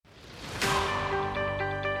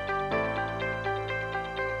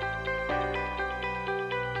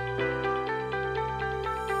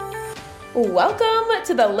Welcome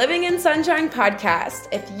to the Living in Sunshine podcast.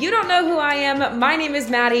 If you don't know who I am, my name is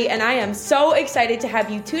Maddie, and I am so excited to have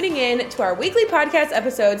you tuning in to our weekly podcast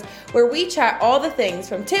episodes where we chat all the things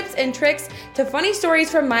from tips and tricks to funny stories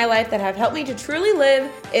from my life that have helped me to truly live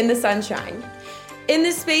in the sunshine. In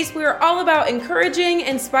this space, we are all about encouraging,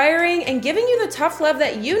 inspiring, and giving you the tough love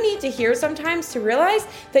that you need to hear sometimes to realize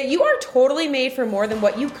that you are totally made for more than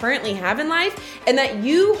what you currently have in life, and that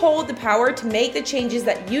you hold the power to make the changes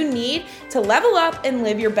that you need to level up and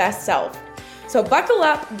live your best self. So buckle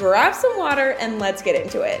up, grab some water, and let's get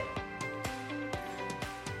into it.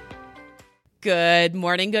 Good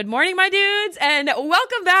morning, my dudes, and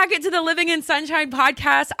welcome back to the Living in Sunshine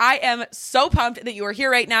podcast. I am so pumped that you are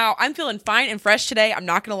here right now. I'm feeling fine and fresh today. I'm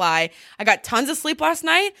not going to lie. I got tons of sleep last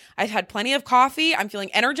night. I've had plenty of coffee. I'm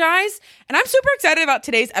feeling energized, and I'm super excited about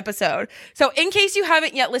today's episode. So in case you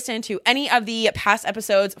haven't yet listened to any of the past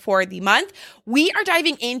episodes for the month, we are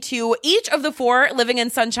diving into each of the 4 Living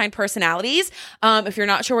in Sunshine personalities. If you're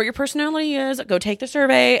not sure what your personality is, go take the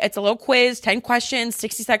survey. It's a little quiz, 10 questions,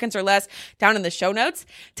 60 seconds or less, down in the show notes.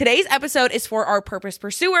 Today's episode is for our purpose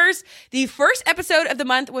pursuers. The first episode of the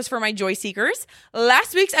month was for my joy seekers.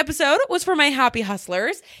 Last week's episode was for my happy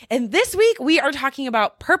hustlers. And this week we are talking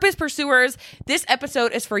about purpose pursuers. This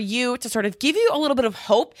episode is for you to sort of give you a little bit of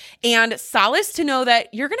hope and solace to know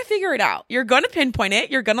that you're going to figure it out. You're going to pinpoint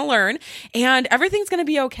it. You're going to learn, and everything's going to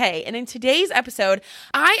be okay. And in today's episode,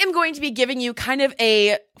 I am going to be giving you kind of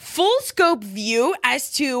a full scope view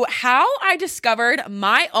as to how I discovered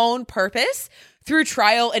my own purpose through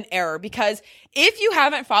trial and error. Because if you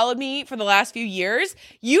haven't followed me for the last few years,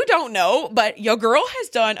 you don't know, but your girl has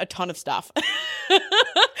done a ton of stuff.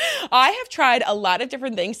 I have tried a lot of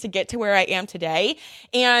different things to get to where I am today.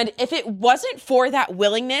 And if it wasn't for that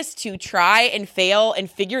willingness to try and fail and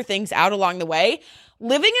figure things out along the way,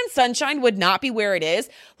 Living in Sunshine would not be where it is.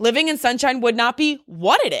 Living in Sunshine would not be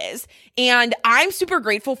what it is. And I'm super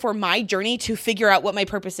grateful for my journey to figure out what my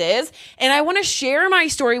purpose is. And I want to share my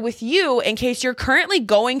story with you in case you're currently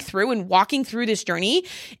going through and walking through this journey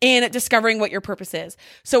and discovering what your purpose is.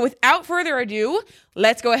 So without further ado,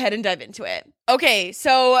 let's go ahead and dive into it. Okay,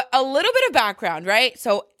 so a little bit of background, right?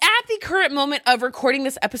 So at the current moment of recording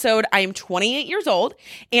this episode, I am 28 years old,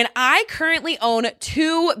 and I currently own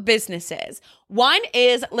 2 businesses. One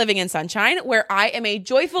is Living in Sunshine, where I am a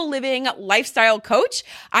joyful living lifestyle coach.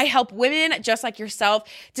 I help women just like yourself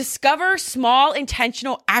discover small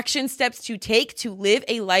intentional action steps to take to live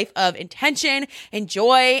a life of intention and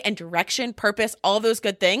joy and direction, purpose, all those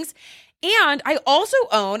good things. And I also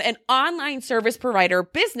own an online service provider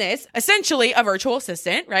business, essentially a virtual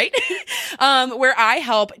assistant, right? Where I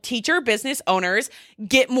help teacher business owners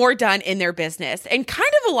get more done in their business. And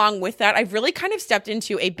kind of along with that, I've really kind of stepped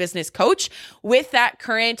into a business coach with that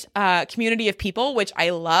current community of people, which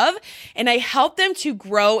I love. And I help them to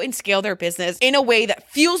grow and scale their business in a way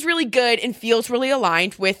that feels really good and feels really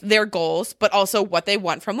aligned with their goals, but also what they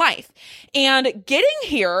want from life. And getting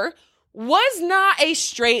here was not a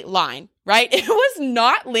straight line, right? It was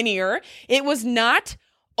not linear. It was not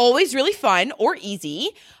always really fun or easy.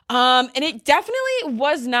 And it definitely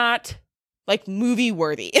was not like movie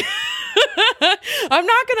worthy. I'm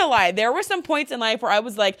not going to lie. There were some points in life where I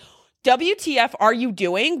was like, WTF are you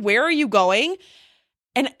doing? Where are you going?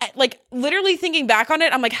 And like literally thinking back on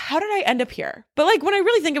it, I'm like, how did I end up here? But like when I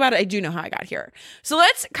really think about it, I do know how I got here. So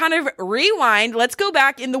let's kind of rewind. Let's go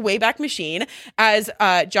back in the Wayback Machine, as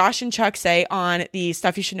Josh and Chuck say on the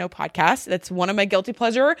Stuff You Should Know podcast. That's one of my guilty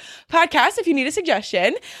pleasure podcasts if you need a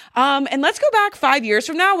suggestion. And let's go back 5 years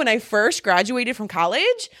from now when I first graduated from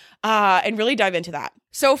college and really dive into that.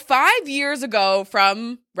 So 5 years ago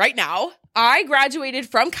from right now, I graduated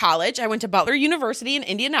from college. I went to Butler University in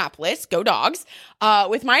Indianapolis, go Dogs,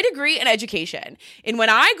 with my degree in education. And when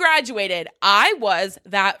I graduated, I was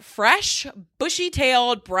that fresh,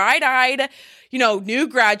 bushy-tailed, bright-eyed, new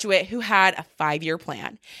graduate who had a 5-year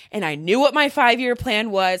plan. And I knew what my 5-year plan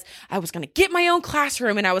was. I was going to get my own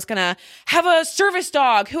classroom, and I was going to have a service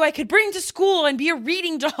dog who I could bring to school and be a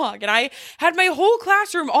reading dog. And I had my whole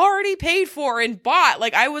classroom already paid for and bought.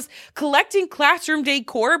 Like I was collecting classroom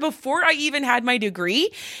decor before I even had my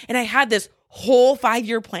degree. And I had this whole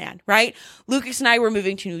 5-year plan, right? Lucas and I were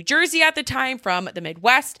moving to New Jersey at the time from the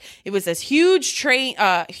Midwest. It was this huge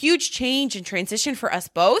change and transition for us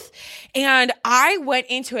both. And I went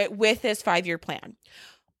into it with this 5-year plan.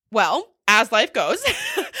 Well, as life goes,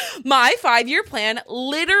 my 5-year plan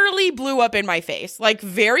literally blew up in my face. Like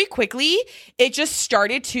very quickly, it just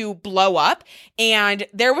started to blow up and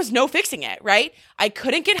there was no fixing it, right? I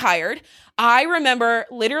couldn't get hired. I remember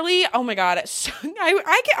literally, oh my God, I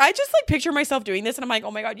just like picture myself doing this and I'm like,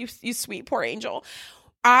 oh my God, you sweet poor angel.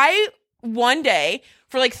 I one day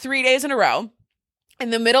for like 3 days in a row, in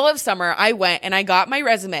the middle of summer, I went and I got my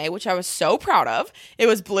resume, which I was so proud of. It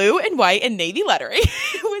was blue and white and navy lettering.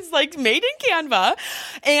 It was like made in Canva.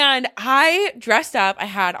 And I dressed up. I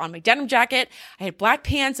had on my denim jacket. I had black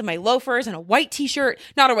pants and my loafers and a white t-shirt,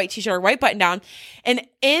 not a white t-shirt, a white button down. And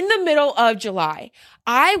in the middle of July,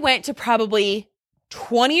 I went to probably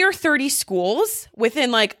 20 or 30 schools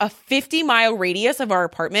within like a 50-mile radius of our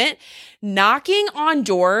apartment, knocking on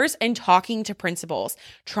doors and talking to principals,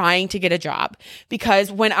 trying to get a job. Because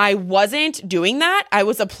when I wasn't doing that, I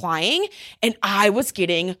was applying and I was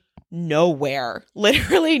getting nowhere,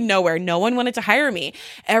 literally nowhere. No one wanted to hire me.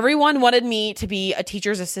 Everyone wanted me to be a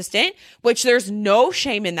teacher's assistant, which there's no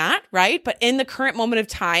shame in that, right? But in the current moment of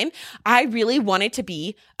time, I really wanted to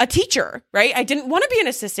be a teacher, right? I didn't want to be an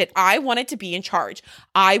assistant. I wanted to be in charge.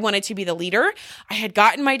 I wanted to be the leader. I had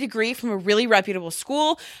gotten my degree from a really reputable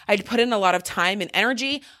school. I'd put in a lot of time and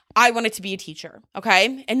energy. I wanted to be a teacher,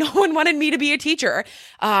 okay? And no one wanted me to be a teacher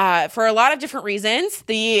for a lot of different reasons.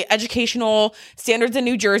 The educational standards in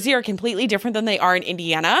New Jersey are completely different than they are in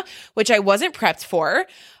Indiana, which I wasn't prepped for.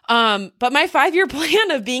 But my 5-year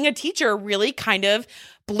plan of being a teacher really kind of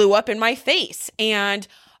blew up in my face. And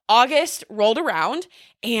August rolled around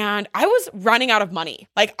and I was running out of money.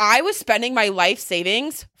 Like I was spending my life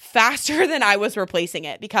savings faster than I was replacing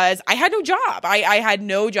it because I had no job. I had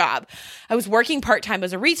no job. I was working part-time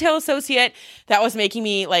as a retail associate. That was making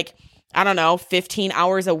me like, I don't know, 15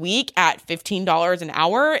 hours a week at $15 an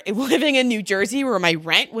hour, living in New Jersey where my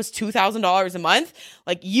rent was $2,000 a month.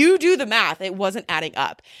 Like you do the math, it wasn't adding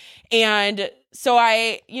up. And so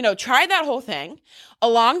I, tried that whole thing.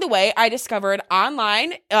 Along the way, I discovered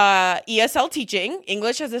online ESL teaching,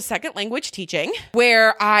 English as a second language teaching,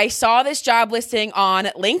 where I saw this job listing on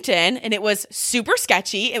LinkedIn and it was super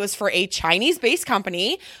sketchy. It was for a Chinese-based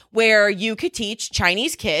company where you could teach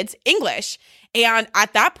Chinese kids English. And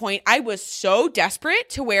at that point, I was so desperate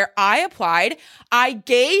to where I applied. I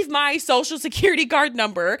gave my social security card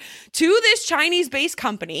number to this Chinese-based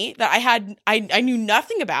company that I knew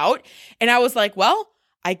nothing about. And I was like, well,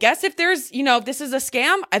 I guess if there's, if this is a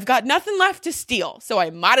scam, I've got nothing left to steal. So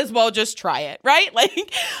I might as well just try it, right?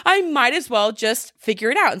 Like I might as well just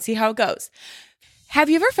figure it out and see how it goes.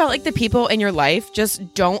 Have you ever felt like the people in your life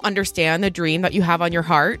just don't understand the dream that you have on your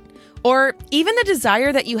heart? Or even the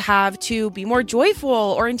desire that you have to be more joyful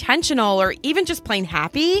or intentional or even just plain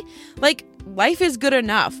happy? Like life is good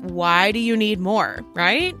enough. Why do you need more,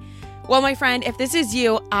 right? Well, my friend, if this is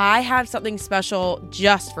you, I have something special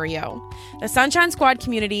just for you. The Sunshine Squad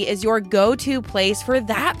community is your go-to place for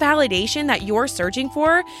that validation that you're searching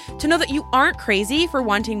for, to know that you aren't crazy for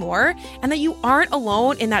wanting more and that you aren't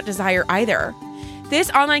alone in that desire either. This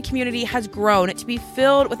online community has grown to be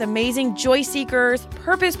filled with amazing joy seekers,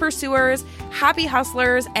 purpose pursuers, happy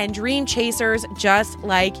hustlers, and dream chasers just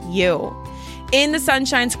like you. In the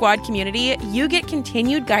Sunshine Squad community, you get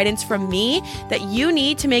continued guidance from me that you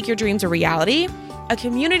need to make your dreams a reality, a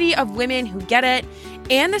community of women who get it,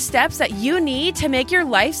 and the steps that you need to make your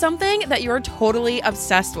life something that you're totally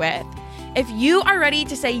obsessed with. If you are ready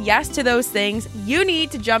to say yes to those things, you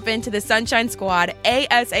need to jump into the Sunshine Squad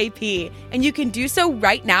ASAP, and you can do so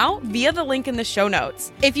right now via the link in the show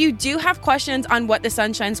notes. If you do have questions on what the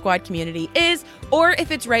Sunshine Squad community is, or if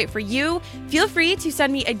it's right for you, feel free to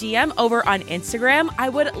send me a DM over on Instagram. I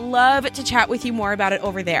would love to chat with you more about it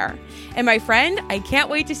over there. And my friend, I can't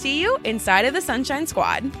wait to see you inside of the Sunshine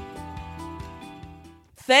Squad.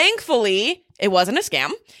 Thankfully, it wasn't a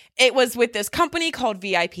scam. It was with this company called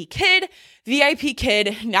VIP Kid. VIP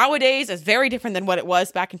Kid nowadays is very different than what it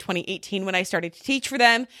was back in 2018 when I started to teach for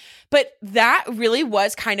them. But that really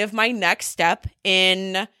was kind of my next step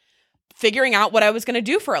in figuring out what I was going to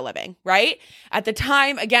do for a living, right? At the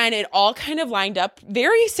time, again, it all kind of lined up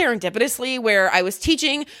very serendipitously where I was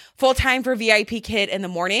teaching full-time for VIP Kid in the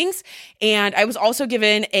mornings. And I was also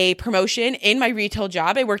given a promotion in my retail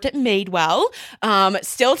job. I worked at Madewell.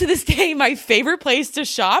 Still to this day, my favorite place to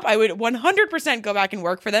shop. I would 100% go back and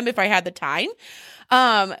work for them if I had the time.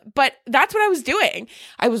 But that's what I was doing.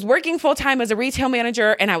 I was working full-time as a retail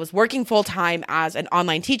manager and I was working full-time as an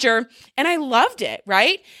online teacher and I loved it,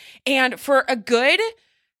 right? And for a good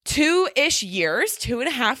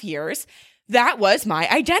 2.5 years, that was my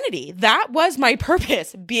identity. That was my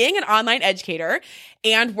purpose, being an online educator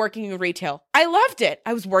and working in retail. I loved it.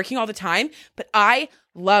 I was working all the time, but I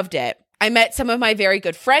loved it. I met some of my very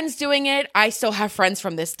good friends doing it. I still have friends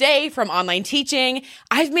from this day from online teaching.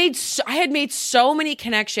 I had made so many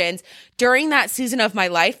connections during that season of my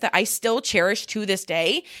life that I still cherish to this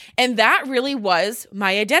day. And that really was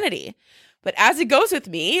my identity. But as it goes with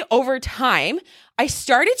me, over time, I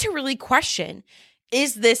started to really question,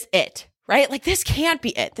 is this it? right? Like this can't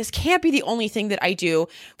be it. This can't be the only thing that I do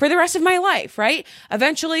for the rest of my life, right?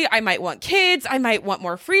 Eventually I might want kids. I might want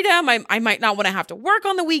more freedom. I might not want to have to work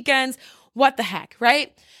on the weekends. What the heck,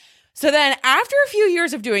 right? So then after a few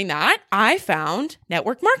years of doing that, I found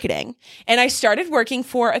network marketing and I started working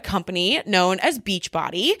for a company known as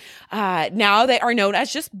Beachbody. Now they are known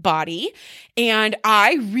as just Body. And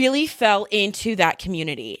I really fell into that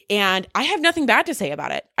community and I have nothing bad to say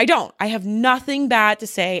about it. I have nothing bad to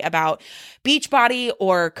say about Beachbody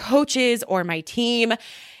or coaches or my team.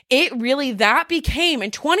 That became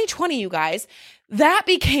in 2020, you guys, that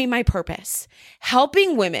became my purpose,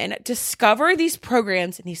 helping women discover these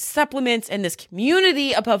programs and these supplements and this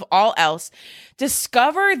community above all else,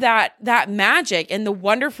 discover that magic and the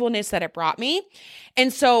wonderfulness that it brought me.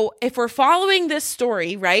 And so if we're following this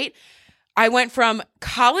story, right, I went from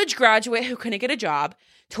college graduate who couldn't get a job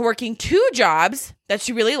to working 2 jobs that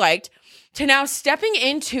she really liked to now stepping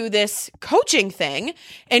into this coaching thing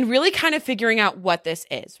and really kind of figuring out what this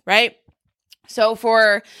is, right? So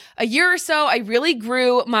for a year or so, I really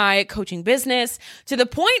grew my coaching business to the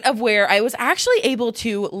point of where I was actually able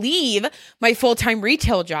to leave my full-time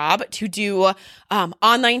retail job to do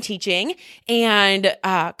online teaching and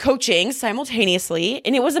coaching simultaneously.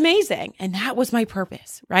 And it was amazing. And that was my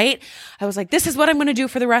purpose, right? I was like, this is what I'm going to do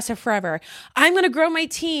for the rest of forever. I'm going to grow my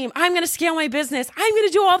team. I'm going to scale my business. I'm going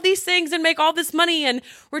to do all these things and make all this money and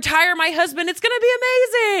retire my husband. It's going to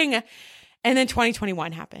be amazing. And then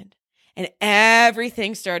 2021 happened. And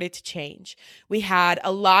everything started to change. We had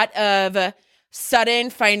a lot of sudden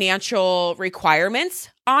financial requirements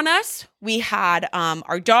on us. We had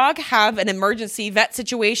our dog have an emergency vet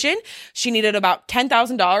situation. She needed about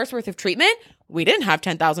 $10,000 worth of treatment. We didn't have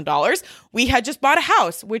 $10,000. We had just bought a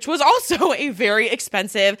house, which was also a very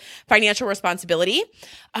expensive financial responsibility.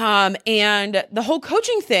 And the whole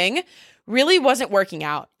coaching thing really wasn't working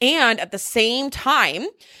out. And at the same time,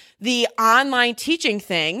 the online teaching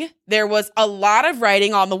thing, there was a lot of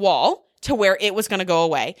writing on the wall to where it was going to go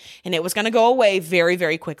away. And it was going to go away very,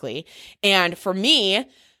 very quickly. And for me,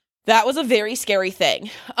 that was a very scary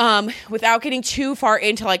thing. Without getting too far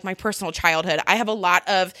into like my personal childhood, I have a lot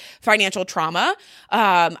of financial trauma.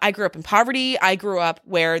 I grew up in poverty. I grew up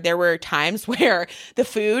where there were times where the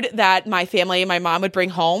food that my family and my mom would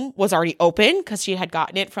bring home was already open because she had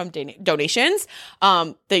gotten it from donations.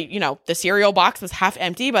 The cereal box was half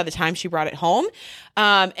empty by the time she brought it home.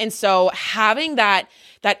 And so having that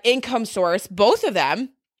income source, both of them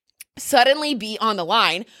suddenly be on the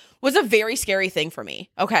line was a very scary thing for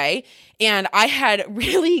me, okay? And I had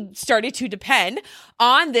really started to depend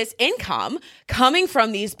on this income coming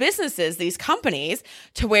from these businesses, these companies,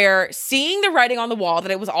 to where seeing the writing on the wall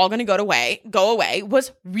that it was all going to go away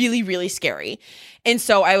was really, really scary. And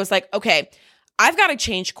so I was like, okay, I've got to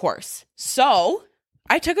change course. So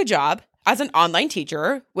I took a job as an online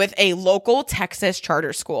teacher with a local Texas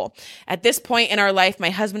charter school. At this point in our life,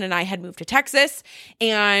 my husband and I had moved to Texas,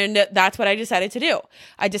 and that's what I decided to do.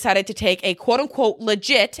 I decided to take a quote unquote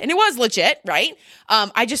legit, and it was legit, right?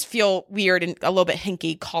 I just feel weird and a little bit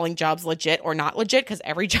hinky calling jobs legit or not legit because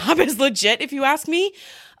every job is legit if you ask me.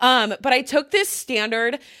 But I took this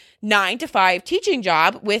standard 9-to-5 teaching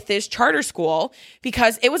job with this charter school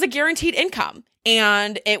because it was a guaranteed income.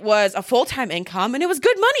 And it was a full-time income and it was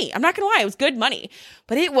good money. I'm not going to lie, it was good money,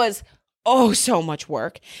 but it was so much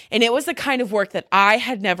work. And it was the kind of work that I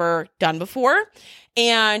had never done before.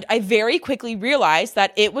 And I very quickly realized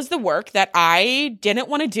that it was the work that I didn't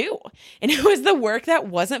want to do. And it was the work that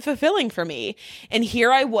wasn't fulfilling for me. And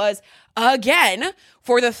here I was again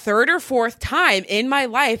for the 3rd or 4th time in my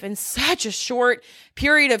life in such a short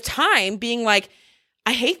period of time being like,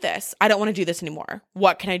 I hate this. I don't want to do this anymore.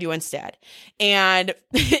 What can I do instead? And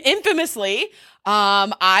infamously,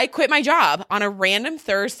 I quit my job on a random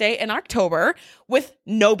Thursday in October with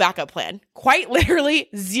no backup plan. Quite literally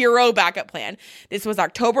zero backup plan. This was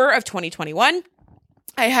October of 2021.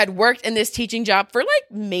 I had worked in this teaching job for like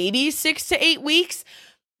maybe 6 to 8 weeks,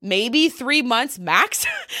 maybe 3 months max.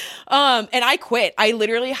 And I quit. I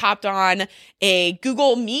literally hopped on a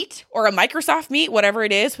Google Meet or a Microsoft Meet, whatever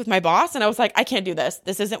it is, with my boss. And I was like, I can't do this.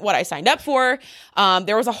 This isn't what I signed up for.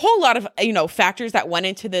 There was a whole lot of, factors that went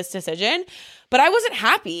into this decision, but I wasn't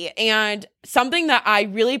happy. And something that I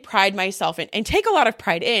really pride myself in and take a lot of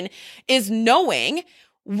pride in is knowing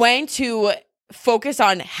when to focus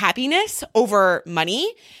on happiness over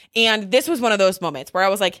money. And this was one of those moments where I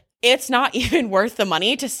was like, it's not even worth the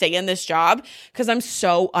money to stay in this job because I'm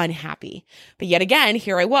so unhappy. But yet again,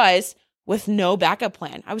 here I was with no backup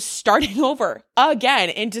plan. I was starting over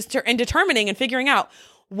again and determining and figuring out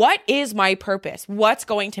what is my purpose? What's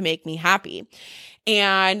going to make me happy?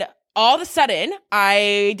 And all of a sudden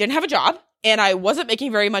I didn't have a job and I wasn't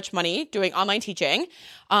making very much money doing online teaching.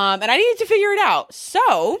 And I needed to figure it out.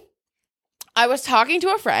 So I was talking to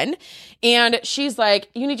a friend and she's like,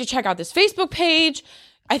 you need to check out this Facebook page.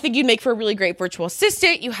 I think you'd make for a really great virtual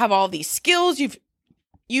assistant. You have all these skills.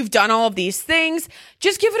 You've done all of these things.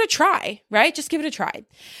 Just give it a try, right? Just give it a try.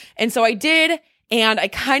 And so I did. And I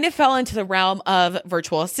kind of fell into the realm of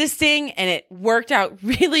virtual assisting and it worked out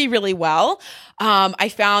really, really well. I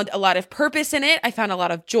found a lot of purpose in it. I found a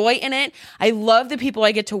lot of joy in it. I love the people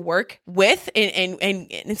I get to work with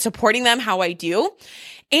and supporting them how I do.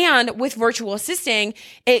 And with virtual assisting,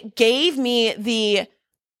 it gave me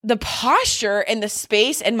the posture and the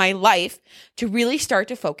space in my life to really start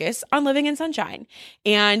to focus on living in sunshine.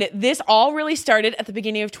 And this all really started at the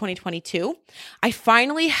beginning of 2022. I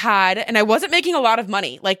finally had, and I wasn't making a lot of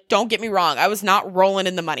money. Like, don't get me wrong. I was not rolling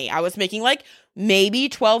in the money. I was making like maybe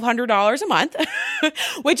 $1,200 a month,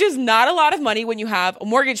 which is not a lot of money when you have a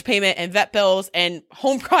mortgage payment and vet bills and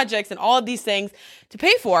home projects and all of these things to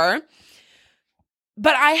pay for.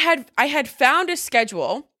 But I had found a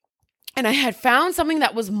schedule. And I had found something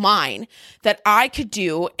that was mine that I could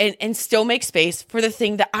do and still make space for the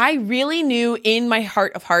thing that I really knew in my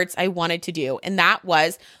heart of hearts I wanted to do. And that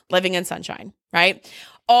was living in sunshine, right?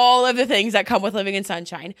 All of the things that come with living in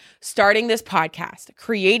sunshine, starting this podcast,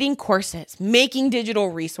 creating courses, making digital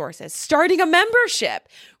resources, starting a membership,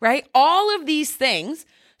 right? All of these things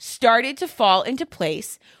started to fall into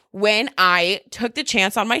place when I took the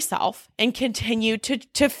chance on myself and continued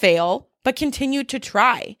to fail, but continue to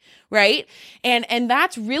try, right? And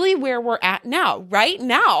that's really where we're at now. Right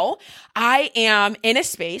now, I am in a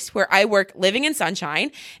space where I work living in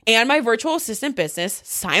sunshine and my virtual assistant business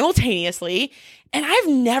simultaneously. And I've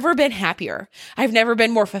never been happier. I've never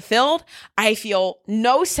been more fulfilled. I feel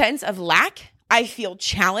no sense of lack. I feel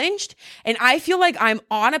challenged. And I feel like I'm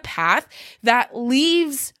on a path that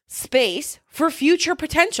leaves space for future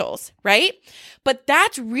potentials, right? But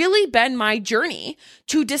that's really been my journey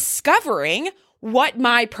to discovering what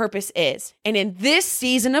my purpose is. And in this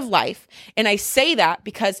season of life, and I say that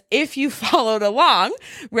because if you followed along,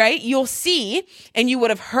 right, you'll see and you would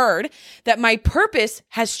have heard that my purpose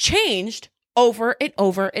has changed over and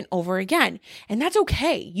over and over again. And that's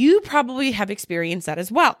okay. You probably have experienced that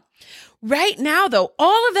as well. Right now, though,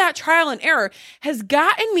 all of that trial and error has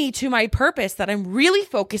gotten me to my purpose that I'm really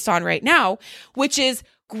focused on right now, which is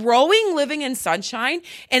growing living in sunshine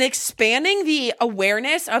and expanding the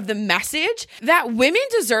awareness of the message that women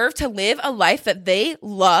deserve to live a life that they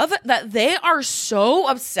love, that they are so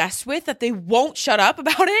obsessed with that they won't shut up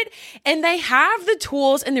about it. And they have the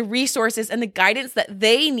tools and the resources and the guidance that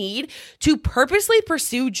they need to purposely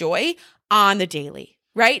pursue joy on the daily,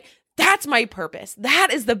 right? That's my purpose. That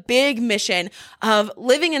is the big mission of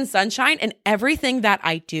living in sunshine and everything that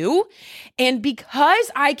I do. And because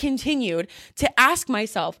I continued to ask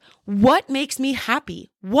myself, what makes me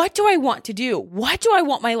happy? What do I want to do? What do I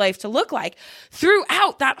want my life to look like?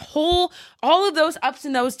 Throughout that whole, all of those ups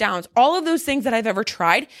and those downs, all of those things that I've ever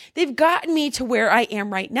tried, they've gotten me to where I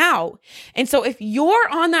am right now. And so if you're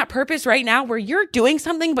on that purpose right now where you're doing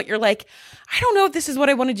something, but you're like, I don't know if this is what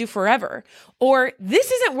I want to do forever, or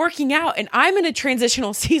this isn't working out and I'm in a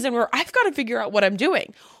transitional season where I've got to figure out what I'm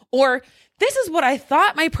doing, or this is what I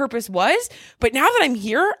thought my purpose was, but now that I'm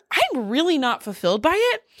here, I'm really not fulfilled by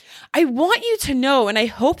it. I want you to know, and I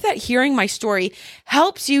hope that hearing my story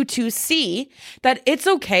helps you to see that it's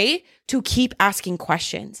okay to keep asking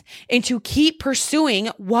questions and to keep pursuing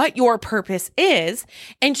what your purpose is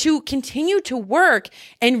and to continue to work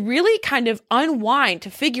and really kind of unwind to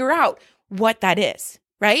figure out what that is,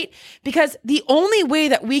 right? Because the only way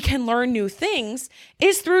that we can learn new things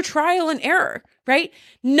is through trial and error, right?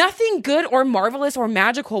 Nothing good or marvelous or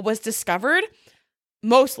magical was discovered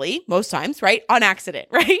most times, right? On accident,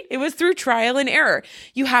 right? It was through trial and error.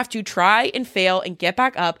 You have to try and fail and get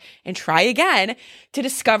back up and try again to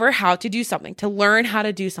discover how to do something, to learn how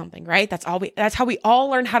to do something, right? That's how we all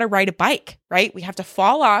learn how to ride a bike, right? We have to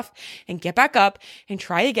fall off and get back up and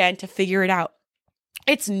try again to figure it out.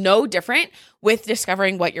 It's no different with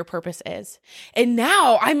discovering what your purpose is. And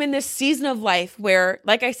now I'm in this season of life where,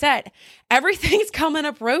 like I said, everything's coming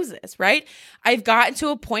up roses, right? I've gotten to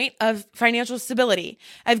a point of financial stability.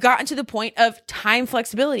 I've gotten to the point of time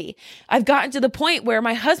flexibility. I've gotten to the point where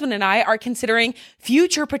my husband and I are considering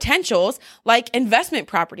future potentials like investment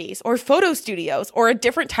properties or photo studios or a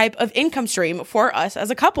different type of income stream for us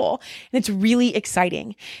as a couple. And it's really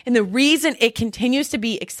exciting. And the reason it continues to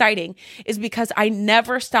be exciting is because I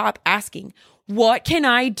never stop asking, What can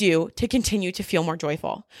I do to continue to feel more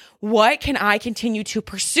joyful? What can I continue to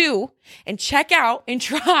pursue and check out and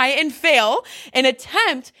try and fail and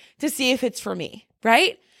attempt to see if it's for me,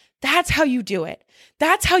 right? That's how you do it.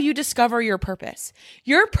 That's how you discover your purpose.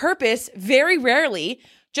 Your purpose very rarely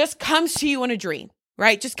just comes to you in a dream,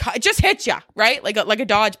 right? Just hits you, right? Like a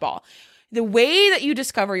dodgeball. The way that you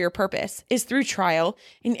discover your purpose is through trial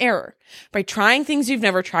and error, by trying things you've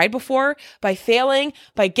never tried before, by failing,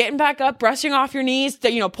 by getting back up, brushing off your knees,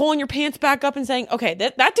 pulling your pants back up and saying, okay,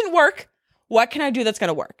 that didn't work. What can I do that's going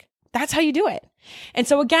to work? That's how you do it. And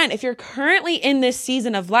so again, if you're currently in this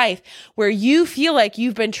season of life where you feel like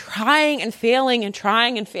you've been trying and failing and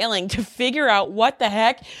trying and failing to figure out what the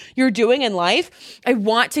heck you're doing in life, I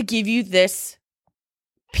want to give you this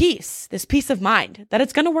peace of mind that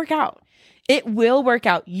it's going to work out. It will work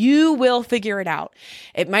out. You will figure it out.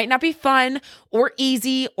 It might not be fun or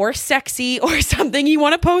easy or sexy or something you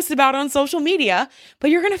want to post about on social media, but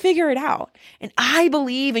you're going to figure it out. And I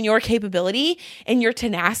believe in your capability and your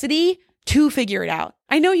tenacity to figure it out.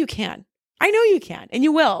 I know you can. And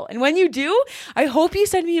you will. And when you do, I hope you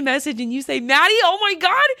send me a message and you say, Maddie, oh my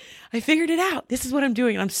God, I figured it out. This is what I'm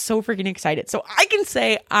doing. And I'm so freaking excited. So I can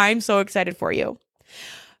say I'm so excited for you.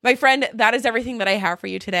 My friend, that is everything that I have for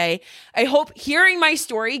you today. I hope hearing my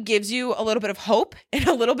story gives you a little bit of hope and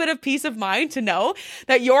a little bit of peace of mind to know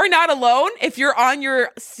that you're not alone if you're on your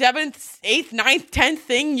 7th, 8th, 9th, 10th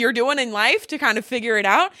thing you're doing in life to kind of figure it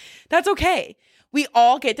out. That's okay. We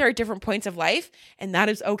all get there at different points of life, and that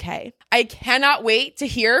is okay. I cannot wait to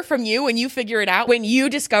hear from you when you figure it out, when you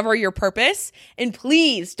discover your purpose. And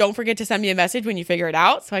please don't forget to send me a message when you figure it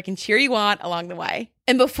out so I can cheer you on along the way.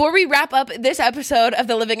 And before we wrap up this episode of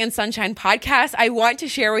the Living in Sunshine podcast, I want to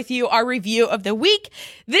share with you our review of the week.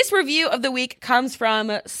 This review of the week comes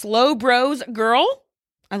from Slow Bros Girl.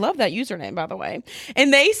 I love that username, by the way.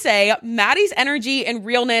 And they say, Maddie's energy and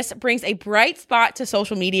realness brings a bright spot to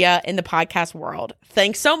social media in the podcast world.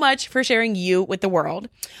 Thanks so much for sharing you with the world.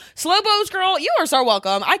 Slow Bows Girl, you are so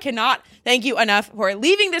welcome. I cannot thank you enough for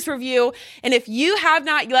leaving this review. And if you have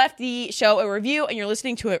not left the show a review and you're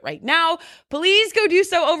listening to it right now, please go do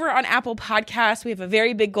so over on Apple Podcasts. We have a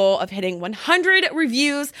very big goal of hitting 100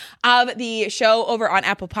 reviews of the show over on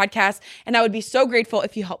Apple Podcasts. And I would be so grateful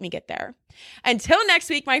if you help me get there. Until next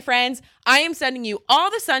week, my friends, I am sending you all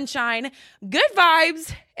the sunshine, good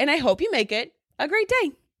vibes, and I hope you make it a great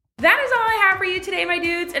day. That is all I have for you today, my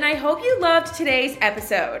dudes, and I hope you loved today's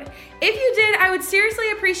episode. If you did, I would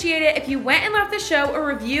seriously appreciate it if you went and left the show a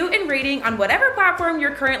review and rating on whatever platform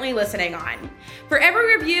you're currently listening on. For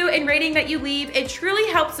every review and rating that you leave, it truly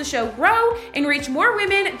helps the show grow and reach more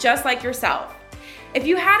women just like yourself. If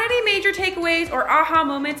you had any major takeaways or aha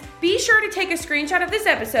moments, be sure to take a screenshot of this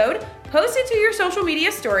episode, post it to your social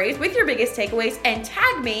media stories with your biggest takeaways, and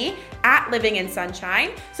tag me at Living in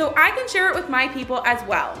Sunshine so I can share it with my people as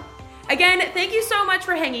well. Again, thank you so much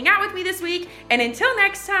for hanging out with me this week, and until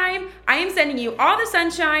next time, I am sending you all the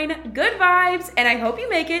sunshine, good vibes, and I hope you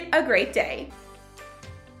make it a great day.